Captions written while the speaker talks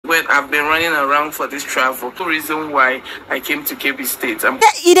said, I've been running around for this travel. The reason why I came to Kebbi State.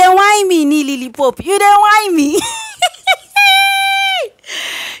 You don't whine me, Lily Pope. You don't whine me.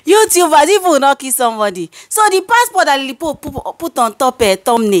 YouTubers, if you not kill somebody. So the passport that Lily Pope put on top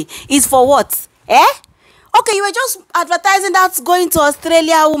thumbnail is for what? Eh? Okay, you were just advertising that's going to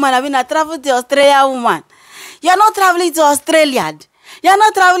Australia woman. I mean, I travel to Australia woman. You're not traveling to Australia. You're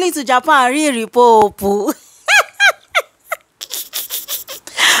not traveling to Japan. Really, Pope.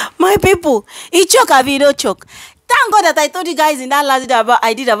 My people, it choke, I no choke. Thank God that I told you guys in that last video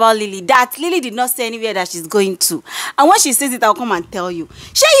I did about Lily, that Lily did not say anywhere that she's going to. And when she says it, I'll come and tell you.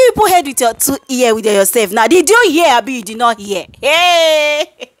 Share you people head with your 2 ears with yourself. Now, did you hear, Abi? You did not hear.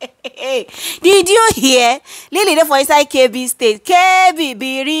 Hey, did you hear? Lily there for inside Kebbi State. Kebbi,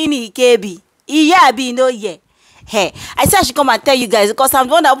 Birini, Kebbi. Yeah, Abi, no, yeah. Hey, I said I should come and tell you guys because I'm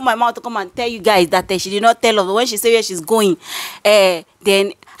the one that opened my mouth to come and tell you guys that she did not tell us when she said where she's going.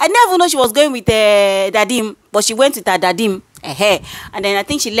 Then I never know she was going with Dadim, but she went with her Dadim. And then I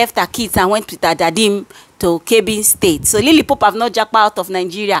think she left her kids and went with her Dadim to Kebbi State. So Lily Pope have not japa out of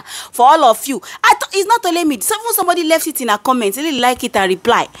Nigeria. For all of you, I thought it's not only me. Somebody left it in her comments. Really like it and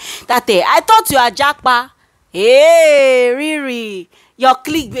reply that I thought you are japa. Hey, Riri. Your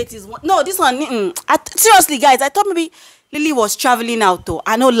clickbait is one. No, this one. Seriously, guys, I thought maybe Lily was traveling out though.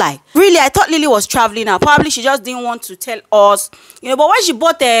 I no lie. Really, I thought Lily was traveling out. Probably she just didn't want to tell us. But when she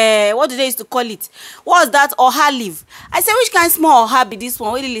bought what do they used to call it? What was that? Oha leave. I said, which kind of small Oha be this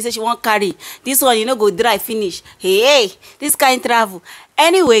one? When Lily said she won't carry. This one, go dry, finish. Hey, this kind of travel.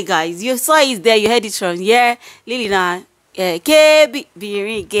 Anyway, guys, you saw it there. You heard it from Lily now. Kebbi,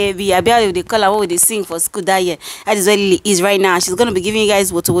 Kebbi. I barely they call her what they sing for school that year. That is where Lily is right now. She's gonna be giving you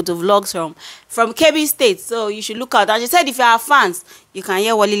guys what vlogs from Kebbi State. So you should look out. And she said if you are fans, you can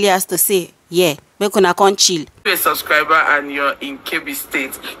hear what Lily has to say. Yeah, make una come chill. If you're a subscriber and you're in Kebbi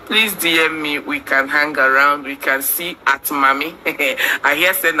State, please DM me. We can hang around. We can see at Mami. I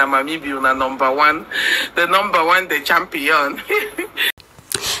hear say na Mami be una number one, the champion.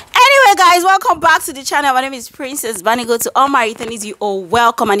 Anyway, guys, welcome back to the channel. My name is Princess Banigo. To all my returnees, you all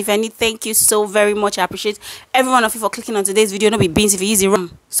welcome. And if any, thank you so very much. I appreciate every one of you for clicking on today's video. No be beans if you easy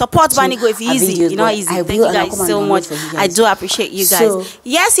wrong. Support Banigo if you easy. You know easy. Thank you guys so much. I do appreciate you guys. So,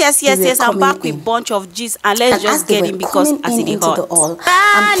 yes. I'm back with a bunch of gist, and let's just get in because as it is hot.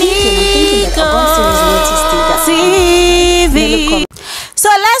 I'm thinking that TV. So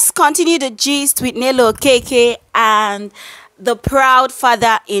let's continue the gist with Nelo, KK, and the proud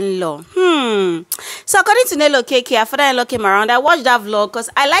father-in-law. So according to Nelo KK, her father-in-law came around. I watched that vlog because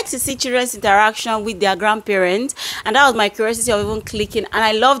I like to see children's interaction with their grandparents, and that was my curiosity of even clicking. And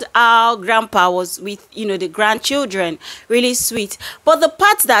I loved how grandpa was with the grandchildren. Really sweet. But the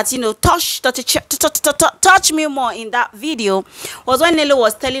part that touched me more in that video was when Nelo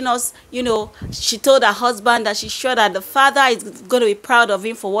was telling us, she told her husband that she's sure that the father is going to be proud of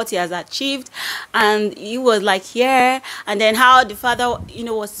him for what he has achieved, and he was like, yeah. And then how the father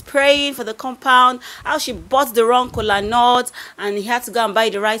was praying for the compound, how she bought the wrong kola nut and he had to go and buy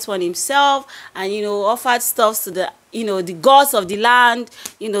the right one himself, and offered stuff to the the gods of the land,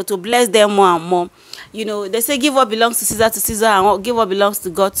 to bless them more and more. They say give what belongs to Caesar, and give what belongs to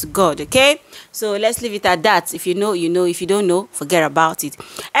God. Okay, so let's leave it at that. If you know, you know. If you don't know, forget about it.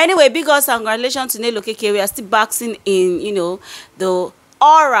 Anyway, big ups and congratulations to Nelo KK. We are still basking in the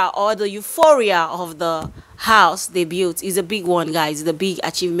aura or the euphoria of the house they built. Is a big one, guys. It's a big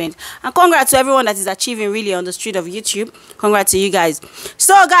achievement, and congrats to everyone that is achieving really on the street of YouTube. Congrats to you guys.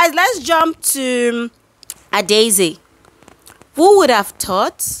 So guys, let's jump to Adeze. Who would have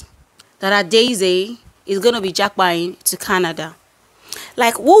thought that Adeze is going to be jackpotting to Canada?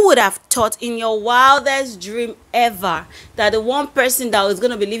 Like, who would have thought in your wildest dream ever that the one person that was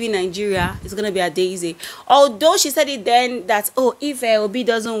going to be leaving Nigeria is going to be Adeze? Although she said it then that, if Obi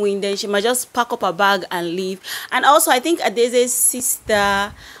doesn't win, then she might just pack up her bag and leave. And also, I think Adeze's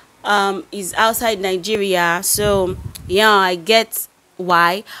sister is outside Nigeria. So, yeah, I get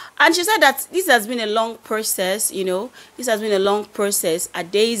why. And she said that this has been a long process, this has been a long process.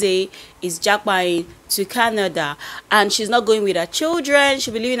 Adeze is jackpotting to Canada, and she's not going with her children.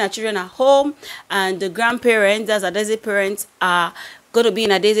 She'll be leaving her children at home, and the grandparents, as Adeze parents, are going to be in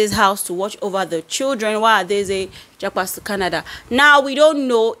Adeze's house to watch over the children while Adeze japas to Canada. Now we don't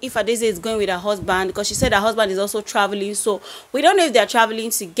know if Adeze is going with her husband, because she said her husband is also traveling, so we don't know if they are traveling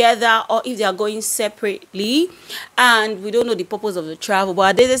together or if they are going separately, and we don't know the purpose of the travel.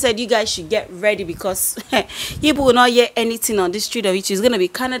 But Adeze said you guys should get ready, because people will not hear anything on this street of it. It's going to be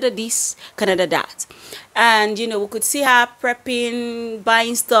Canada this, Canada that. And you know, we could see her prepping,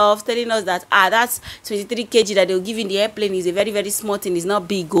 buying stuff, telling us that that's 23 kg that they'll give in the airplane is a very, very small thing, it's not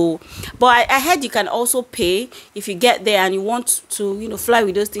big. But I heard you can also pay if you get there and you want to, you know, fly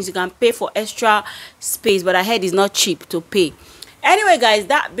with those things. You can pay for extra space, but I heard it's not cheap to pay. Anyway guys,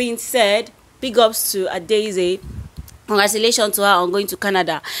 that being said, big ups to Adeze. Congratulations to her on going to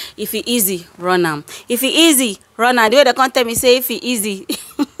Canada. If it easy, run am. If it easy, run am. The way the content me say, if it easy.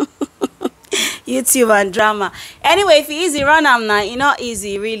 YouTube and drama. Anyway, if it easy, run am now. It's not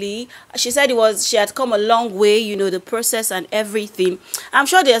easy, really. She said she had come a long way, you know, the process and everything. I'm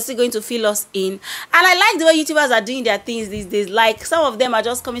sure they are still going to fill us in. And I like the way YouTubers are doing their things these days. Like, some of them are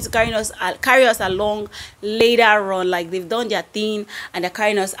just coming to carry us along later on. Like, they've done their thing and they're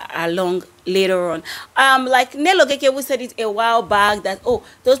carrying us along later on. Like Nelo said it a while back that, oh,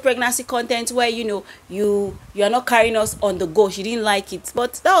 those pregnancy contents where, you know, you are not carrying us on the go. She didn't like it,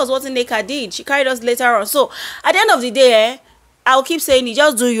 but that was what Nneka did. She carried us later on. So at the end of the day, I'll keep saying it,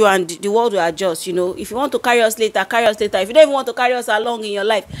 just do you and the world will adjust. You know, if you want to carry us later, carry us later. If you don't even want to carry us along in your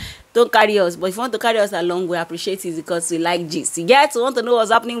life, don't carry us. But if you want to carry us along, we appreciate it, because we like gist. You get to want to know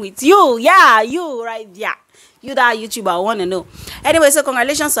what's happening with you. Yeah, you right there. You that YouTuber want to know. Anyway, so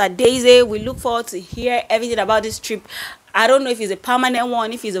congratulations to Adeze. We look forward to hear everything about this trip. I don't know if it's a permanent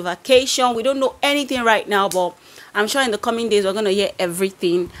one, if it's a vacation. We don't know anything right now, but I'm sure in the coming days we're going to hear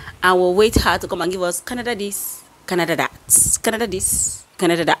everything, and we'll wait her to come and give us Canada this, Canada that, Canada this,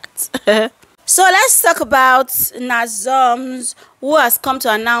 Canada that. So let's talk about Nazom, who has come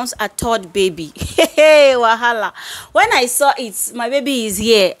to announce a third baby. Hey, wahala. When I saw it, my baby is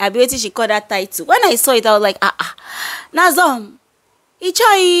here. I be waiting she called that title. When I saw it, I was like, Nazom,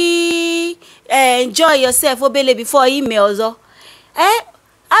 enjoy yourself, obele before emails.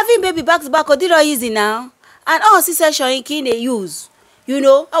 Having baby back to back, or did easy now? And all C-section in they use. You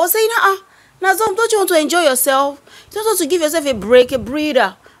know, I was saying, Nazom, don't you want to enjoy yourself? You don't want to give yourself a break, a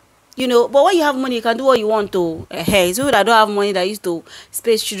breather. You know, but when you have money, you can do what you want to. It's people that don't have money that used to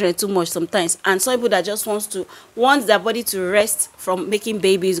space children too much sometimes, and some people that just want their body to rest from making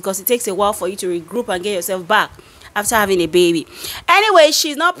babies, because it takes a while for you to regroup and get yourself back after having a baby. Anyway,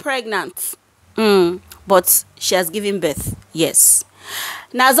 she's not pregnant, but she has given birth. Yes.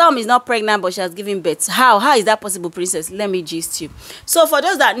 Nazom is not pregnant, but she has given birth. How is that possible, princess? Let me gist you. So for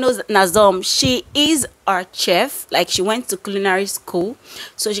those that knows Nazom, she is our chef. Like, she went to culinary school,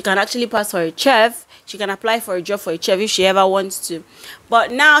 so she can actually pass for a chef. She can apply for a job for a chef if she ever wants to.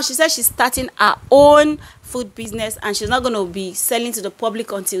 But now she says she's starting her own food business, and she's not going to be selling to the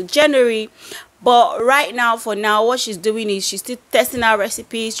public until January. But right now, for now, what she's doing is she's still testing out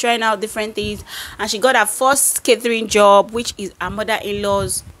recipes, trying out different things, and she got her first catering job, which is her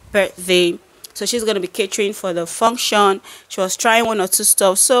mother-in-law's birthday. So she's going to be catering for the function. She was trying one or two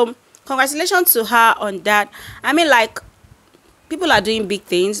stuff. So congratulations to her on that. I mean, like, people are doing big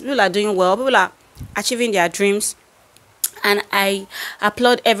things. People are doing well. People are achieving their dreams, and I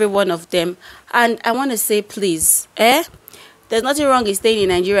applaud every one of them. And I want to say, please, there's nothing wrong in staying in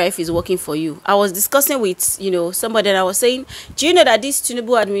Nigeria if it's working for you. I was discussing with, you know, somebody, and I was saying, do you know that this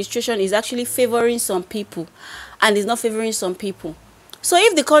Tinubu administration is actually favoring some people and is not favoring some people? So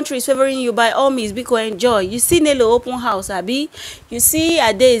if the country is favoring you, by all means, be go enjoy. You see Nelo open house, Abi. You see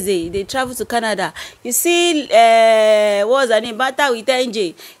Adeze, they travel to Canada. You see, what was her name? Bata with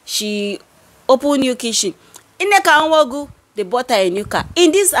NJ. She opened new kitchen. Ineka Nwogu, they bought her a new car.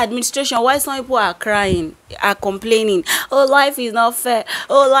 In this administration, why some people are crying, are complaining, oh, life is not fair,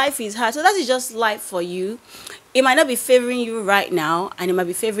 oh, life is hard. So that is just life for you. It might not be favoring you right now, and it might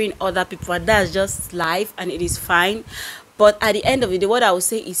be favoring other people, and that's just life, and it is fine. But at the end of the day, what I would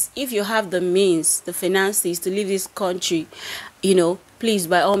say is, if you have the means, the finances to leave this country, you know, please,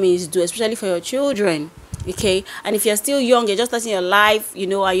 by all means, do, especially for your children. Okay? And if you're still young, you're just starting your life, you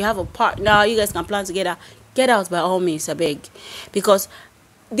know, and you have a partner, you guys can plan together, get out by all means, I beg. Because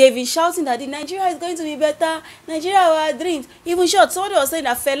they've been shouting that Nigeria is going to be better, Nigeria our dreams. Even short, somebody was saying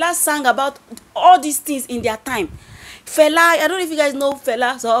that Fela sang about all these things in their time. Fela, I don't know if you guys know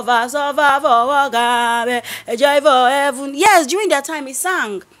Fela. Enjoy for heaven. Yes, during that time he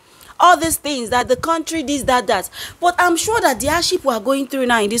sang all these things, that the country, this, that. But I'm sure that the hardship we are going through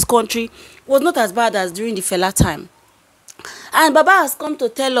now in this country was not as bad as during the Fela time. And Baba has come to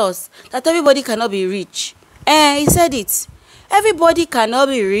tell us that everybody cannot be rich. He said it. Everybody cannot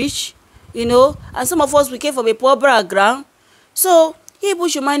be rich. you know, and some of us, we came from a poor background. So you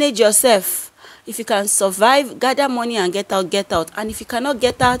should manage yourself. If you can survive, gather money and get out, get out. And if you cannot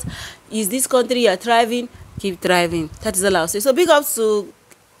get out, is this country you're thriving, keep thriving. That is all I'll say. So big up to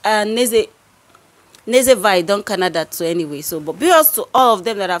Neze done Canada too anyway. So but big ups to all of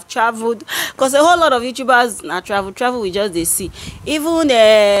them that have traveled, because a whole lot of YouTubers now travel we just they see. Even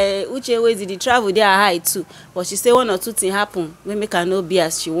Uche Wezi did the travel, they are high too. But she say one or two things happen when make her no be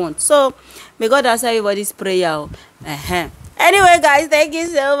as she wants. So may God answer everybody's prayer. Anyway, guys, thank you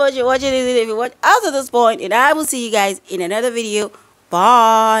so much for watching this video. If you watch up to this point, and I will see you guys in another video.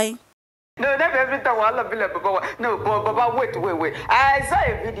 Bye. No, never every time no, but wait. I saw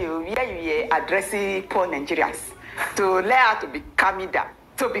a video where you are addressing poor Nigerians to learn how to be calming down.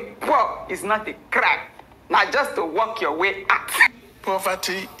 To be poor is not a crime, not just to work your way out.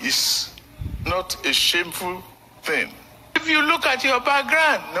 Poverty is not a shameful thing. If you look at your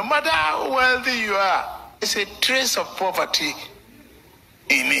background, no matter how wealthy you are, there's a trace of poverty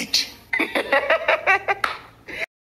in it.